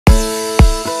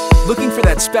Looking for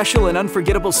that special and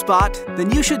unforgettable spot? Then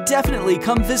you should definitely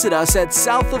come visit us at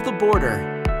South of the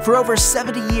Border. For over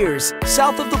 70 years,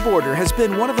 South of the Border has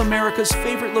been one of America's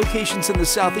favorite locations in the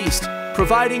Southeast,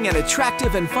 providing an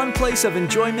attractive and fun place of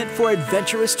enjoyment for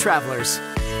adventurous travelers.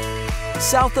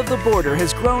 South of the Border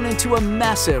has grown into a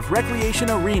massive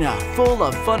recreation arena full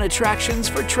of fun attractions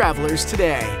for travelers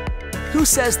today. Who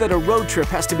says that a road trip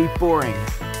has to be boring?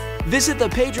 Visit the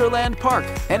Pedroland Park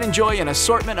and enjoy an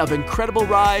assortment of incredible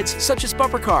rides such as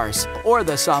bumper cars or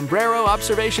the Sombrero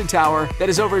Observation Tower that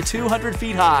is over 200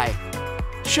 feet high.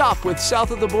 Shop with South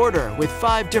of the Border with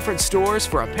 5 different stores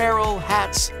for apparel,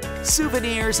 hats,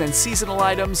 souvenirs, and seasonal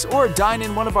items, or dine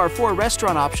in one of our 4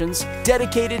 restaurant options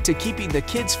dedicated to keeping the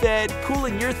kids fed,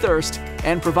 cooling your thirst,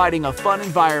 and providing a fun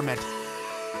environment.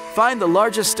 Find the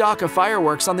largest stock of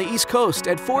fireworks on the East Coast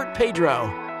at Fort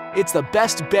Pedro. It's the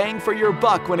best bang for your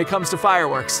buck when it comes to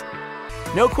fireworks.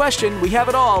 No question, we have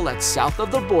it all at South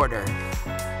of the Border.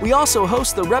 We also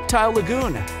host the Reptile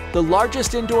Lagoon, the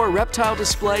largest indoor reptile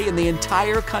display in the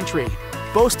entire country,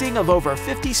 boasting of over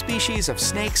 50 species of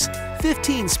snakes,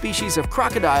 15 species of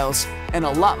crocodiles, and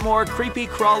a lot more creepy,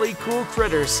 crawly, cool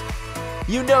critters.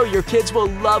 You know your kids will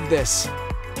love this.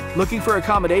 Looking for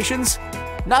accommodations?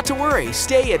 Not to worry,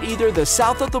 stay at either the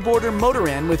South of the Border Motor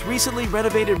Inn with recently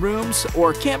renovated rooms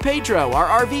or Camp Pedro,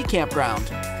 our RV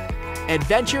campground.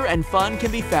 Adventure and fun can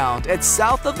be found at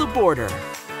South of the Border.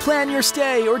 Plan your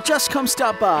stay or just come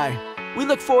stop by. We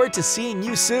look forward to seeing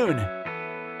you soon.